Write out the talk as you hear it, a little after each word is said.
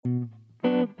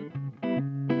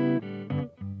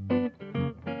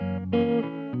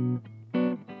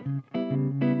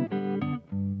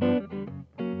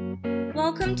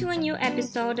Welcome to a new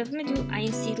episode of Madhu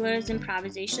Einsiedler's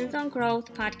Improvisations on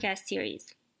Growth podcast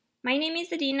series. My name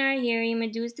is Adina Arieri,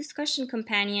 Madhu's discussion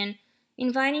companion,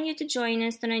 inviting you to join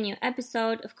us on a new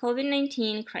episode of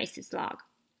COVID-19 Crisis Log.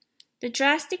 The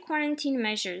drastic quarantine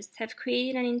measures have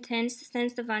created an intense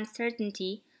sense of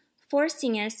uncertainty,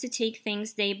 forcing us to take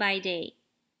things day by day.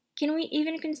 Can we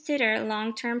even consider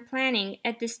long-term planning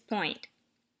at this point?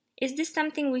 Is this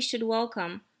something we should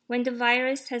welcome when the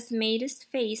virus has made us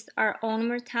face our own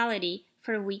mortality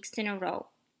for weeks in a row?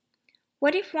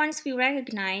 What if once we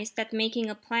recognize that making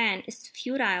a plan is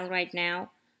futile right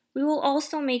now, we will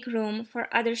also make room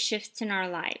for other shifts in our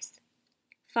lives?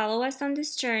 Follow us on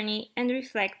this journey and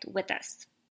reflect with us.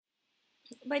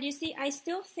 But you see, I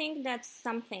still think that's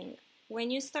something.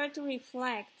 When you start to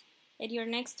reflect at your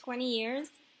next 20 years,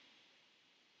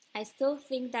 I still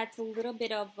think that's a little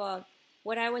bit of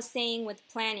what I was saying with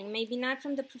planning. Maybe not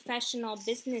from the professional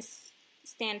business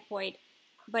standpoint,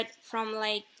 but from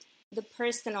like the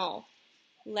personal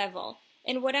level.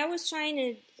 And what I was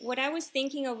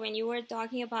thinking of when you were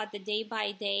talking about the day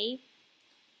by day,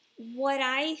 what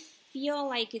I feel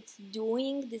like it's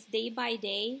doing this day by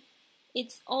day,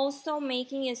 it's also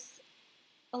making us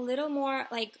a little more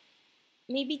like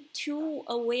maybe too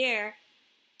aware,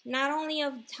 not only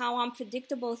of how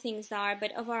unpredictable things are,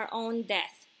 but of our own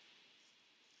death.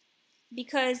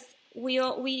 Because we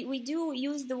do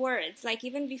use the words, like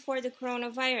even before the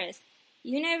coronavirus,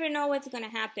 you never know what's going to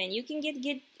happen. You can get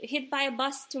hit by a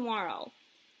bus tomorrow.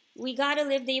 We got to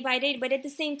live day by day, but at the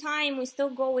same time, we still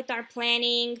go with our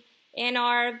planning and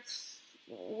our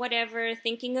whatever,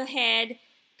 thinking ahead,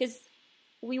 because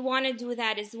we want to do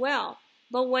that as well.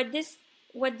 But what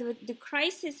the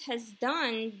crisis has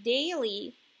done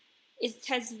daily, it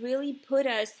has really put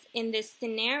us in this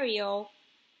scenario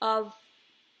of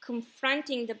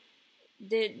confronting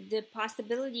the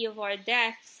possibility of our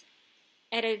deaths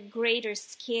at a greater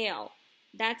scale.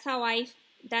 That's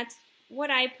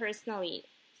what I personally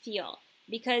feel.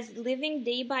 Because living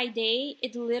day by day,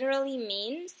 it literally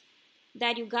means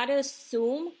that you gotta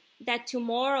assume that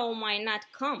tomorrow might not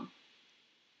come.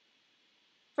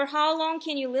 For how long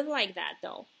can you live like that,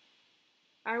 though?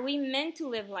 Are we meant to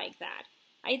live like that?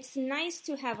 It's nice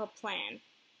to have a plan.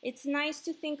 It's nice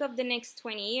to think of the next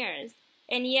 20 years.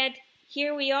 And yet,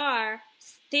 here we are,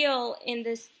 still in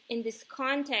this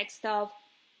context of,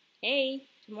 hey,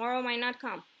 tomorrow might not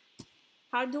come.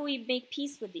 How do we make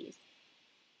peace with these?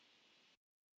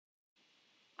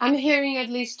 I'm hearing at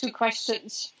least two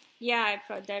questions. Yeah,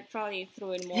 that probably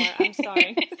threw in more. I'm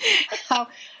sorry.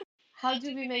 How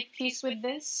do we make peace with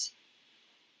this?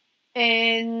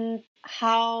 And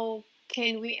how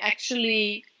can we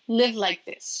actually live like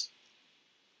this?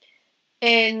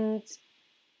 And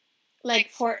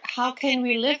like, for how can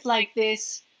we live like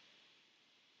this,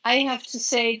 I have to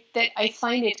say that I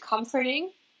find it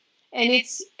comforting. And it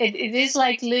is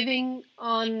like living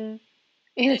in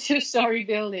a 2-story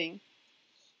building.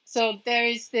 So there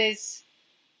is this,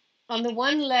 on the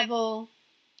one level,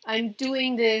 I'm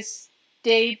doing this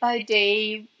day by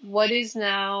day, what is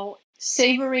now,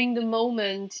 savoring the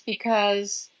moment,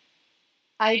 because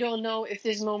I don't know if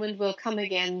this moment will come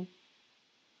again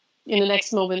in the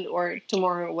next moment or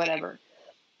tomorrow or whatever.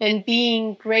 And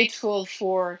being grateful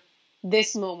for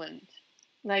this moment.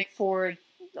 Like for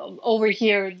over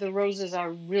here, the roses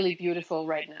are really beautiful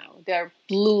right now. They're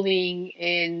blooming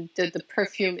and the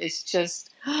perfume is just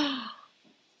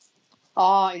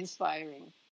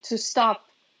awe-inspiring. To stop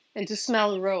and to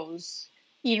smell a rose,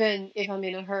 even if I'm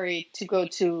in a hurry to go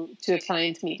to a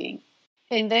client meeting.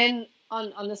 And then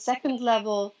on the second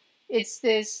level, it's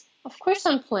this, of course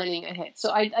I'm planning ahead.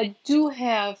 So I do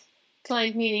have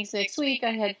client meetings next week. I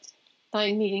had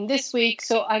client meeting this week.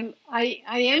 So I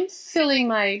am filling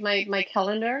my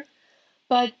calendar,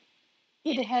 but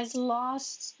it has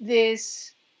lost the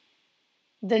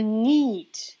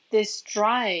need, this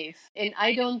drive. And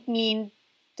I don't mean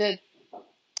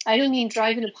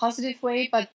drive in a positive way,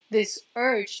 but this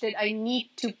urge that I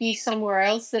need to be somewhere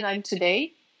else than I'm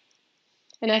today.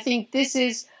 And I think this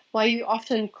is why you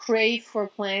often crave for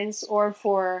plans or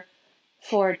for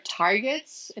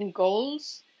targets and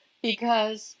goals,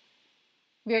 because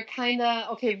we're kind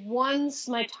of, okay, once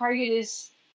my target is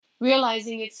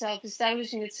realizing itself,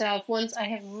 establishing itself, once I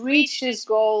have reached this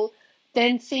goal,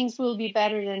 then things will be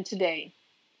better than today.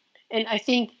 And I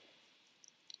think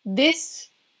this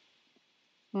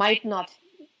might not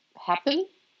happen.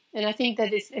 And I think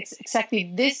that it's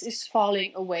exactly this is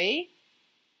falling away,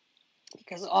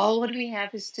 because all what we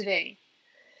have is today.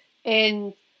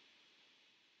 And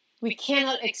we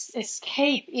cannot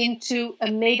escape into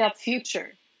a made-up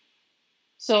future.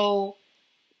 So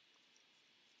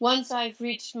once I've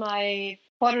reached my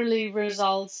quarterly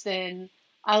results, then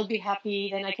I'll be happy,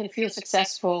 then I can feel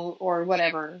successful or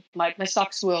whatever. My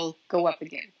stocks will go up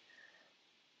again.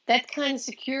 That kind of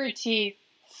security,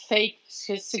 fake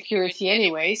security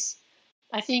anyways,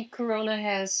 I think Corona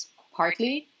has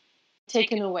partly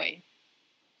taken away.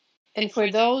 And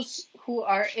for those who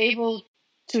are able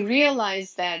to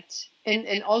realize that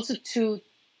and also to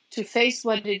face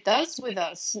what it does with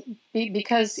us,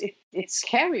 because it's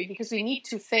scary, because we need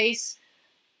to face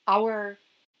our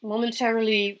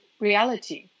momentarily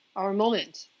reality, our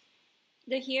moment.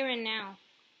 The here and now.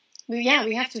 Yeah,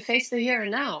 we have to face the here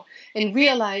and now and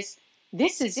realize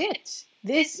this is it.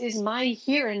 This is my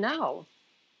here and now.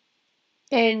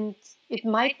 And it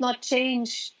might not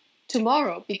change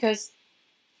tomorrow because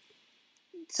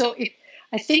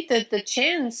I think that the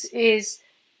chance is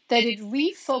that it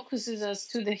refocuses us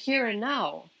to the here and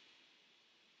now.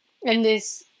 And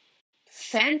this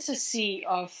fantasy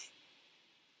of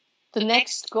the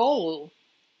next goal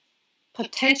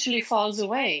potentially falls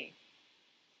away.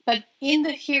 But in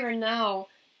the here and now,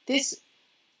 this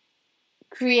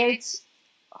creates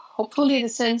hopefully the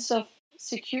sense of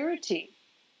security,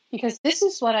 because this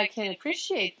is what I can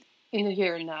appreciate in the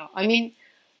here and now. I mean,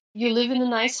 you live in a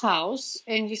nice house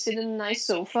and you sit in a nice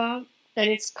sofa and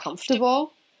it's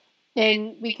comfortable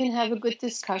and we can have a good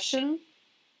discussion.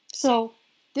 So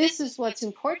this is what's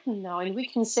important now, and we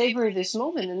can savor this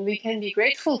moment and we can be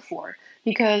grateful for,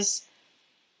 because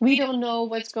we don't know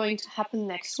what's going to happen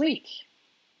next week.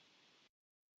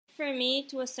 For me,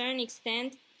 to a certain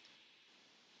extent,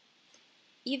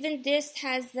 even this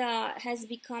has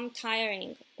become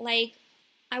tiring. Like,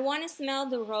 I want to smell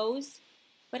the rose,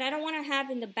 but I don't want to have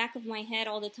in the back of my head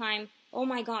all the time, oh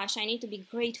my gosh, I need to be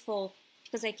grateful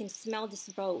because I can smell this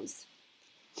rose.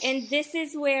 And this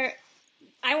is where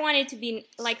I want it to be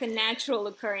like a natural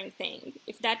occurring thing,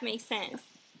 if that makes sense.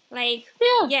 Like,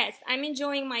 yeah. Yes, I'm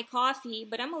enjoying my coffee,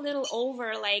 but I'm a little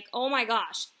over like, oh my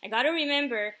gosh, I got to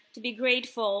remember to be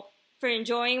grateful for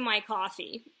enjoying my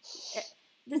coffee.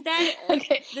 Does that,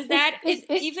 okay.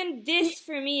 Even this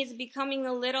for me is becoming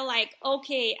a little like,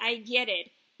 okay, I get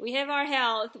it. We have our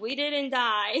health. We didn't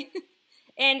die.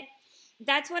 And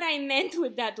that's what I meant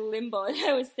with that limbo that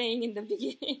I was saying in the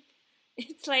beginning.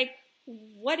 It's like,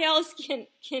 what else can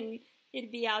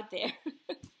it be out there?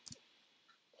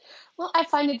 Well, I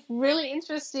find it really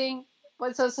interesting.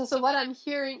 So what I'm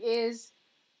hearing is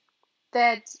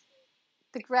that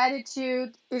the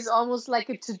gratitude is almost like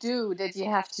a to-do that you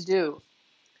have to do.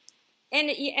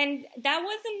 And that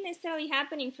wasn't necessarily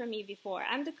happening for me before.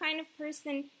 I'm the kind of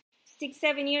person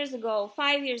 6-7 years ago,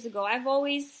 5 years ago, I've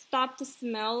always stopped to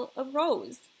smell a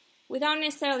rose without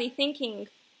necessarily thinking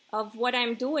of what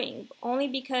I'm doing, only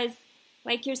because,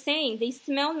 like you're saying, they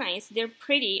smell nice, they're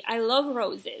pretty, I love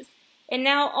roses. And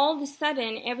now all of a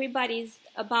sudden, everybody's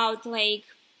about like,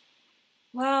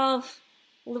 well,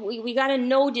 we got to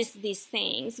notice these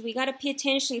things. We got to pay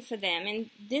attention for them. And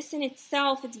this in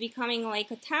itself, it's becoming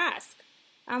like a task.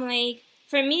 I'm like,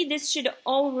 for me, this should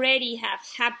already have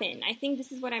happened. I think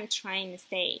this is what I'm trying to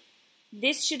say.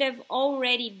 This should have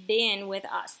already been with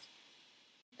us.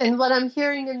 And what I'm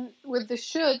hearing with the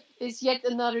should is yet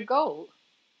another goal.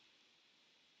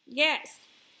 Yes.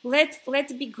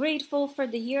 Let's be grateful for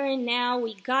the here and now.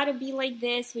 We gotta be like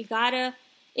this. We gotta.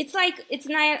 It's like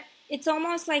it's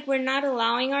almost like we're not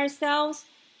allowing ourselves.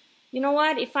 You know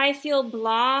what? If I feel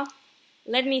blah,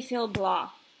 let me feel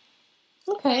blah.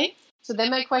 Okay. So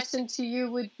then my question to you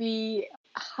would be,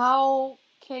 how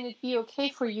can it be okay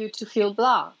for you to feel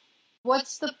blah?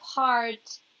 What's the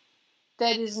part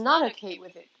that is not okay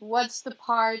with it? What's the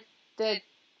part that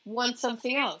wants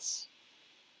something else?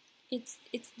 It's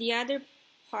the other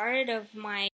part of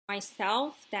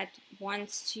myself that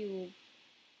wants to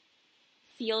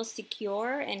feel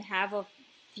secure and have a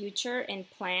future and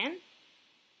plan.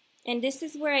 And this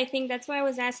is where I think that's why I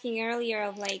was asking earlier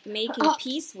of like making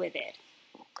peace with it.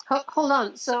 Hold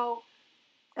on. So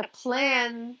a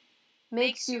plan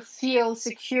makes you feel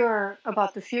secure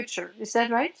about the future. Is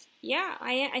that right? Yeah,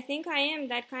 I think I am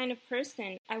that kind of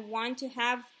person. I want to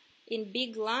have in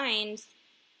big lines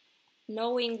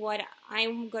knowing what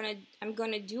I'm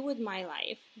gonna do with my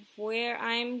life, where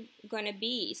I'm gonna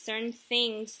be, certain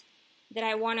things that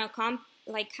I want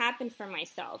to happen for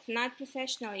myself, not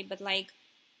professionally, but like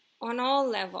on all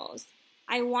levels.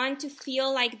 I want to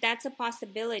feel like that's a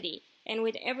possibility. And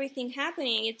with everything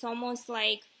happening, it's almost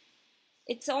like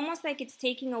it's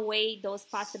taking away those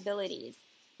possibilities.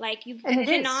 Like you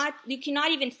cannot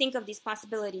even think of these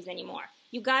possibilities anymore.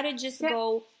 You gotta just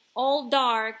go all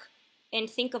dark and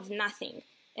think of nothing.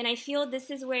 And I feel this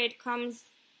is where it comes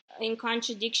in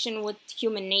contradiction with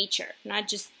human nature, not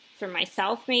just for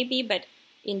myself maybe, but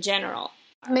in general.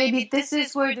 maybe this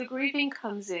is where the grieving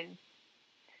comes in.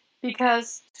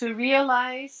 Because to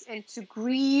realize and to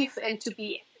grieve and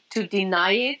to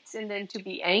deny it and then to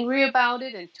be angry about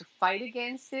it and to fight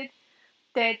against it,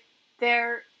 that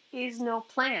there is no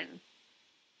plan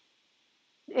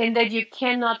and that you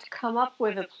cannot come up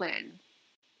with a plan.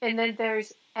 And then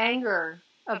there's anger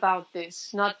about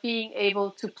this, not being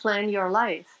able to plan your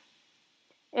life.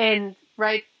 And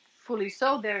rightfully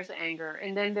so, there's anger.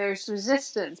 And then there's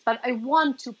resistance. But I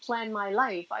want to plan my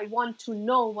life. I want to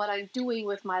know what I'm doing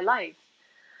with my life.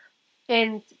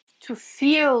 And to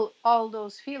feel all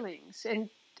those feelings and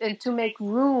to make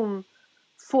room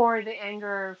for the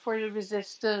anger, for the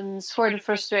resistance, for the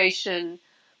frustration.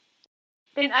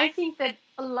 And I think that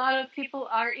a lot of people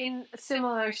are in a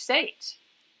similar state.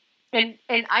 And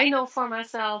I know for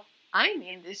myself, I'm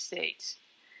in this state.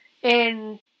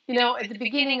 And, at the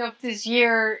beginning of this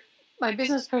year, my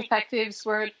business perspectives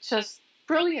were just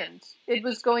brilliant. It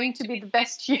was going to be the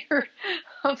best year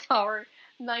of our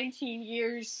 19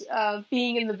 years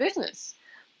being in the business.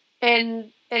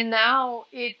 And now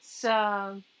it's,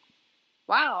 wow,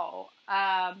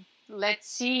 let's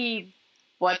see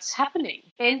what's happening.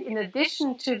 And in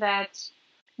addition to that,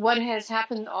 what has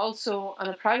happened also on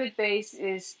a private base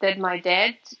is that my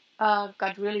dad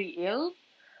got really ill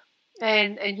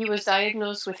and he was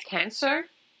diagnosed with cancer,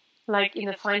 like in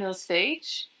the final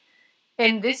stage.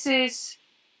 And this is,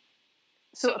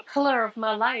 so a pillar of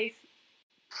my life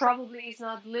probably is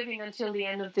not living until the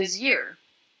end of this year.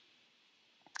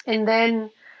 And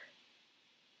then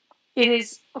it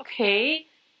is, okay,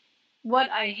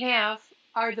 what I have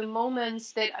are the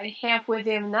moments that I have with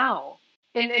him now.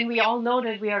 And we all know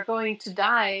that we are going to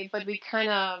die, but we kind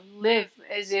of live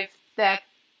as if that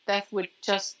death would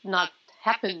just not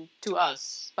happen to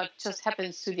us, but just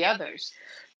happens to the others.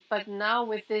 But now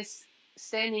with this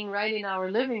standing right in our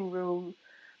living room,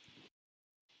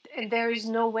 and there is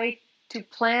no way to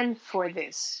plan for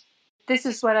this. This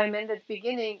is what I meant at the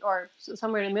beginning, or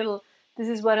somewhere in the middle. This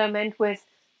is what I meant with,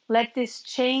 let this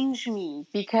change me,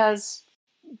 because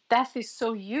death is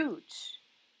so huge.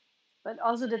 But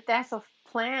also the death of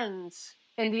plans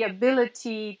and the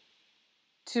ability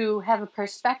to have a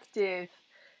perspective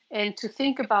and to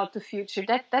think about the future,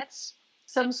 that's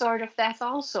some sort of death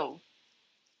also.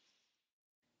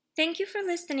 Thank you for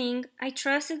listening. I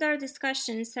trust that our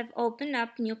discussions have opened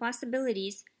up new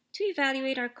possibilities to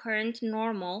evaluate our current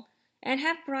normal and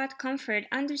have brought comfort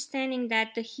understanding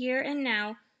that the here and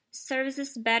now serves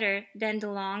us better than the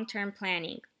long-term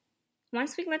planning.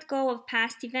 Once we let go of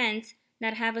past events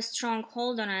that have a strong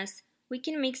hold on us, we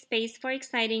can make space for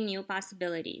exciting new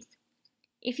possibilities.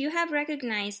 If you have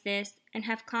recognized this and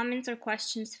have comments or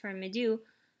questions for Madhu,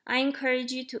 I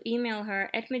encourage you to email her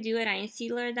at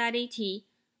madhu@einsiedler.at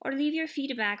or leave your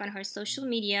feedback on her social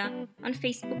media on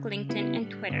Facebook, LinkedIn,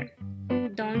 and Twitter.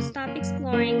 Don't stop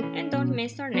exploring and don't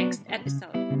miss our next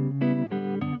episode.